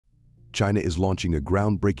China is launching a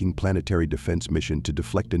groundbreaking planetary defense mission to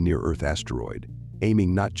deflect a near-Earth asteroid,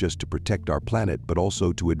 aiming not just to protect our planet but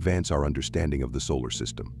also to advance our understanding of the solar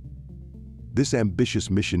system. This ambitious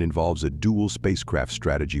mission involves a dual spacecraft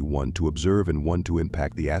strategy, one to observe and one to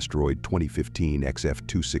impact the asteroid 2015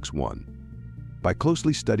 XF261. By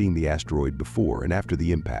closely studying the asteroid before and after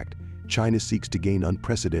the impact, China seeks to gain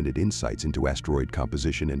unprecedented insights into asteroid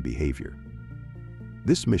composition and behavior.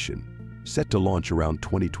 This mission, set to launch around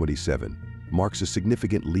 2027, marks a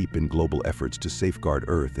significant leap in global efforts to safeguard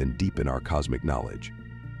Earth and deepen our cosmic knowledge.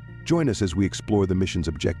 Join us as we explore the mission's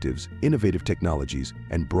objectives, innovative technologies,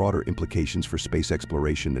 and broader implications for space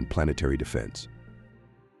exploration and planetary defense.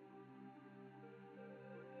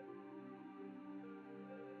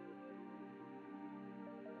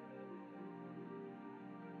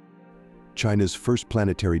 China's first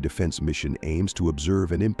planetary defense mission aims to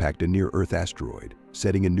observe and impact a near-Earth asteroid,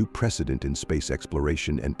 setting a new precedent in space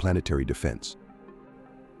exploration and planetary defense.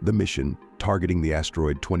 The mission, targeting the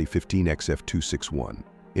asteroid 2015 XF261,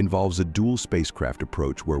 involves a dual spacecraft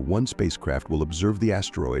approach where one spacecraft will observe the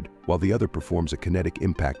asteroid while the other performs a kinetic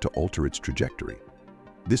impact to alter its trajectory.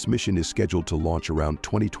 This mission is scheduled to launch around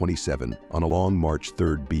 2027 on a Long March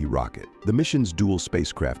 3B rocket. The mission's dual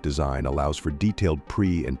spacecraft design allows for detailed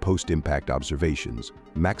pre- and post-impact observations,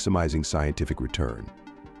 maximizing scientific return.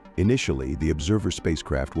 Initially, the observer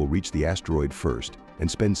spacecraft will reach the asteroid first and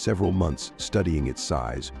spend several months studying its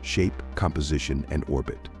size, shape, composition, and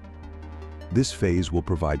orbit. This phase will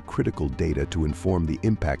provide critical data to inform the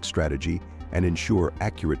impact strategy and ensure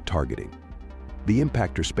accurate targeting. The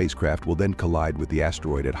impactor spacecraft will then collide with the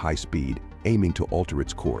asteroid at high speed, aiming to alter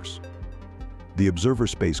its course. The observer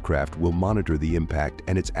spacecraft will monitor the impact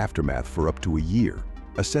and its aftermath for up to a year,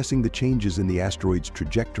 assessing the changes in the asteroid's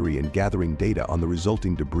trajectory and gathering data on the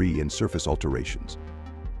resulting debris and surface alterations.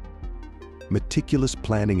 Meticulous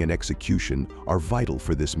planning and execution are vital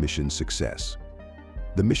for this mission's success.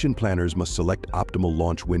 The mission planners must select optimal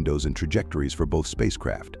launch windows and trajectories for both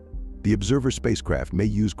spacecraft. The observer spacecraft may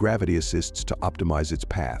use gravity assists to optimize its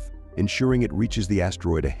path, ensuring it reaches the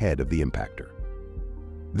asteroid ahead of the impactor.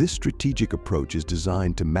 This strategic approach is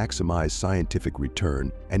designed to maximize scientific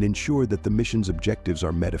return and ensure that the mission's objectives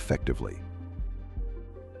are met effectively.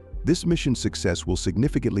 This mission's success will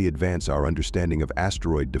significantly advance our understanding of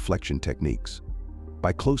asteroid deflection techniques.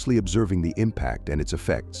 By closely observing the impact and its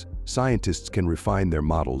effects, scientists can refine their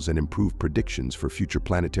models and improve predictions for future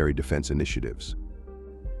planetary defense initiatives.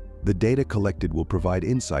 The data collected will provide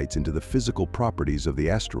insights into the physical properties of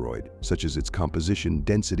the asteroid, such as its composition,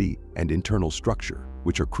 density, and internal structure,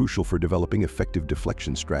 which are crucial for developing effective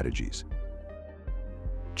deflection strategies.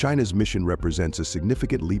 China's mission represents a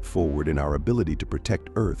significant leap forward in our ability to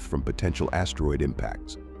protect Earth from potential asteroid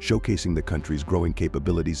impacts, showcasing the country's growing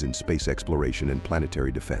capabilities in space exploration and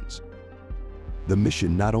planetary defense. The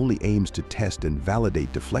mission not only aims to test and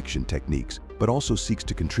validate deflection techniques, but also seeks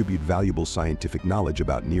to contribute valuable scientific knowledge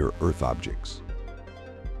about near-Earth objects.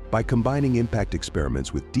 By combining impact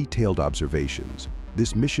experiments with detailed observations,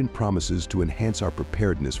 this mission promises to enhance our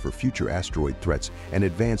preparedness for future asteroid threats and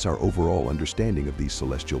advance our overall understanding of these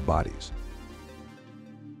celestial bodies.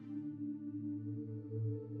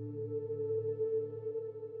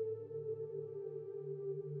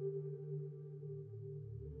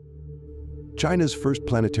 China's first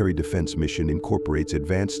planetary defense mission incorporates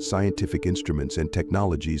advanced scientific instruments and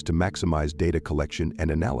technologies to maximize data collection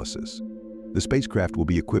and analysis. The spacecraft will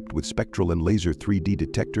be equipped with spectral and laser 3D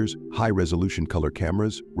detectors, high-resolution color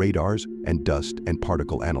cameras, radars, and dust and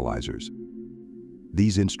particle analyzers.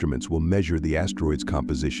 These instruments will measure the asteroid's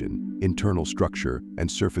composition, internal structure,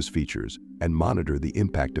 and surface features, and monitor the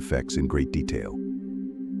impact effects in great detail.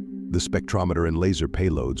 The spectrometer and laser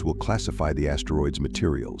payloads will classify the asteroid's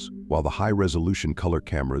materials, while the high-resolution color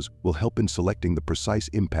cameras will help in selecting the precise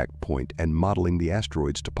impact point and modeling the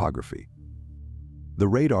asteroid's topography. The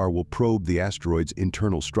radar will probe the asteroid's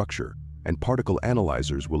internal structure, and particle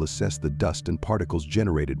analyzers will assess the dust and particles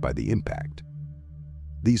generated by the impact.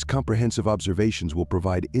 These comprehensive observations will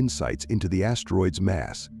provide insights into the asteroid's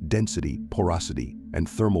mass, density, porosity, and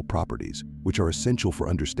thermal properties, which are essential for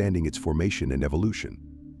understanding its formation and evolution.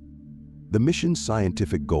 The mission's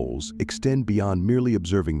scientific goals extend beyond merely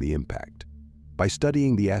observing the impact. By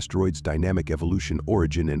studying the asteroid's dynamic evolution,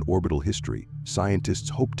 origin, and orbital history, scientists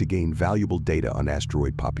hope to gain valuable data on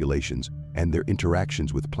asteroid populations and their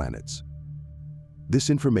interactions with planets. This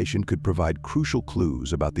information could provide crucial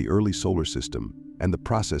clues about the early solar system and the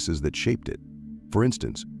processes that shaped it. For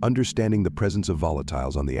instance, understanding the presence of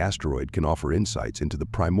volatiles on the asteroid can offer insights into the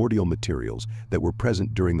primordial materials that were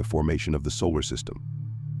present during the formation of the solar system.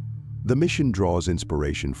 The mission draws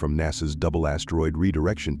inspiration from NASA's Double Asteroid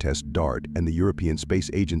Redirection Test DART and the European Space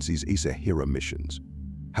Agency's ESA missions.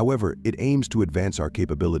 However, it aims to advance our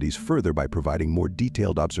capabilities further by providing more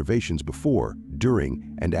detailed observations before,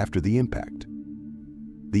 during, and after the impact.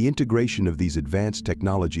 The integration of these advanced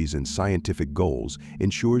technologies and scientific goals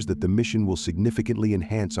ensures that the mission will significantly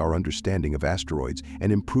enhance our understanding of asteroids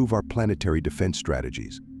and improve our planetary defense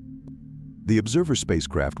strategies. The Observer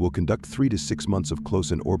spacecraft will conduct 3 to 6 months of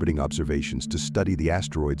close and orbiting observations to study the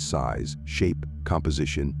asteroid's size, shape,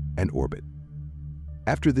 composition, and orbit.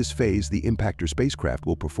 After this phase, the impactor spacecraft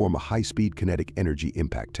will perform a high-speed kinetic energy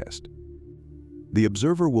impact test. The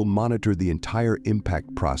observer will monitor the entire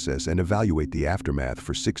impact process and evaluate the aftermath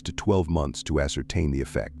for 6 to 12 months to ascertain the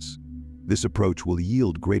effects. This approach will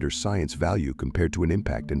yield greater science value compared to an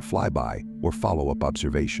impact and flyby or follow-up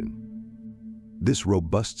observation. This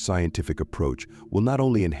robust scientific approach will not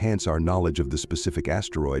only enhance our knowledge of the specific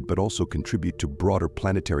asteroid but also contribute to broader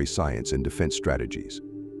planetary science and defense strategies.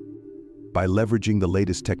 By leveraging the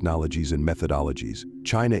latest technologies and methodologies,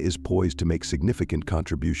 China is poised to make significant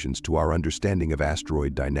contributions to our understanding of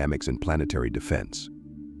asteroid dynamics and planetary defense.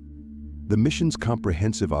 The mission's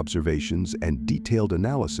comprehensive observations and detailed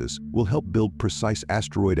analysis will help build precise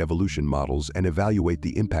asteroid evolution models and evaluate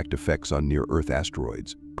the impact effects on near-Earth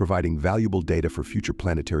asteroids, providing valuable data for future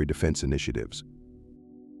planetary defense initiatives.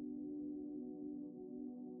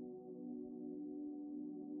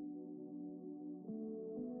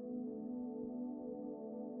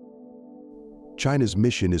 China's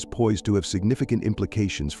mission is poised to have significant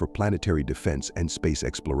implications for planetary defense and space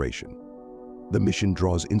exploration. The mission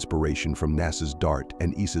draws inspiration from NASA's DART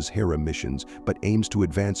and ESA's Hera missions, but aims to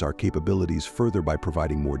advance our capabilities further by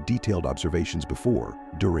providing more detailed observations before,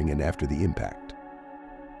 during, and after the impact.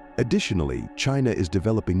 Additionally, China is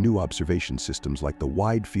developing new observation systems like the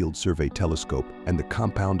Wide Field Survey Telescope and the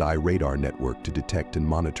Compound Eye Radar Network to detect and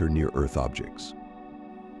monitor near-Earth objects.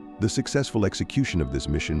 The successful execution of this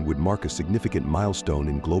mission would mark a significant milestone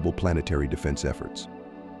in global planetary defense efforts.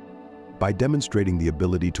 By demonstrating the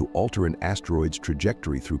ability to alter an asteroid's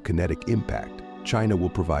trajectory through kinetic impact, China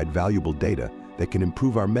will provide valuable data that can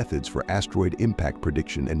improve our methods for asteroid impact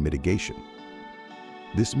prediction and mitigation.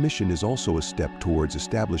 This mission is also a step towards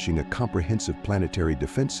establishing a comprehensive planetary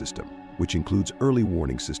defense system, which includes early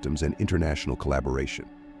warning systems and international collaboration.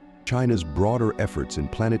 China's broader efforts in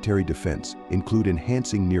planetary defense include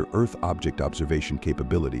enhancing near-Earth object observation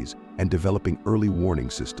capabilities and developing early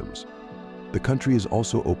warning systems. The country is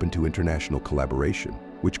also open to international collaboration,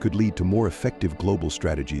 which could lead to more effective global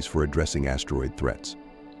strategies for addressing asteroid threats.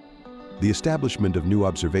 The establishment of new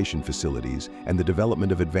observation facilities and the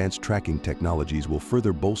development of advanced tracking technologies will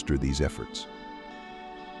further bolster these efforts.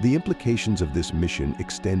 The implications of this mission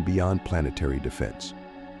extend beyond planetary defense.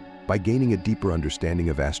 By gaining a deeper understanding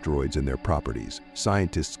of asteroids and their properties,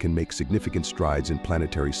 scientists can make significant strides in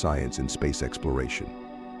planetary science and space exploration.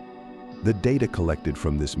 The data collected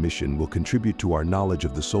from this mission will contribute to our knowledge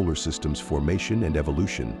of the solar system's formation and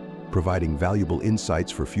evolution, providing valuable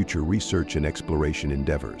insights for future research and exploration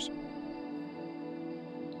endeavors.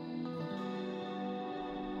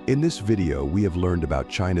 In this video, we have learned about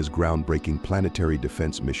China's groundbreaking planetary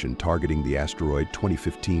defense mission targeting the asteroid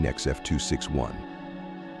 2015 XF261.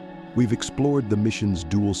 We've explored the mission's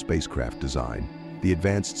dual spacecraft design, the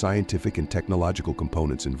advanced scientific and technological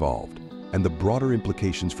components involved, and the broader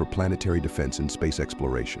implications for planetary defense and space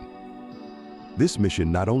exploration. This mission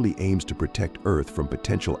not only aims to protect Earth from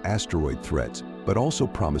potential asteroid threats, but also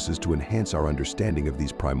promises to enhance our understanding of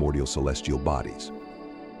these primordial celestial bodies.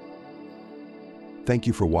 Thank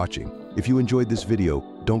you for watching. If you enjoyed this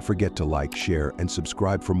video, don't forget to like, share, and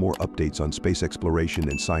subscribe for more updates on space exploration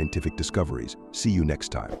and scientific discoveries. See you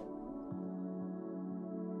next time.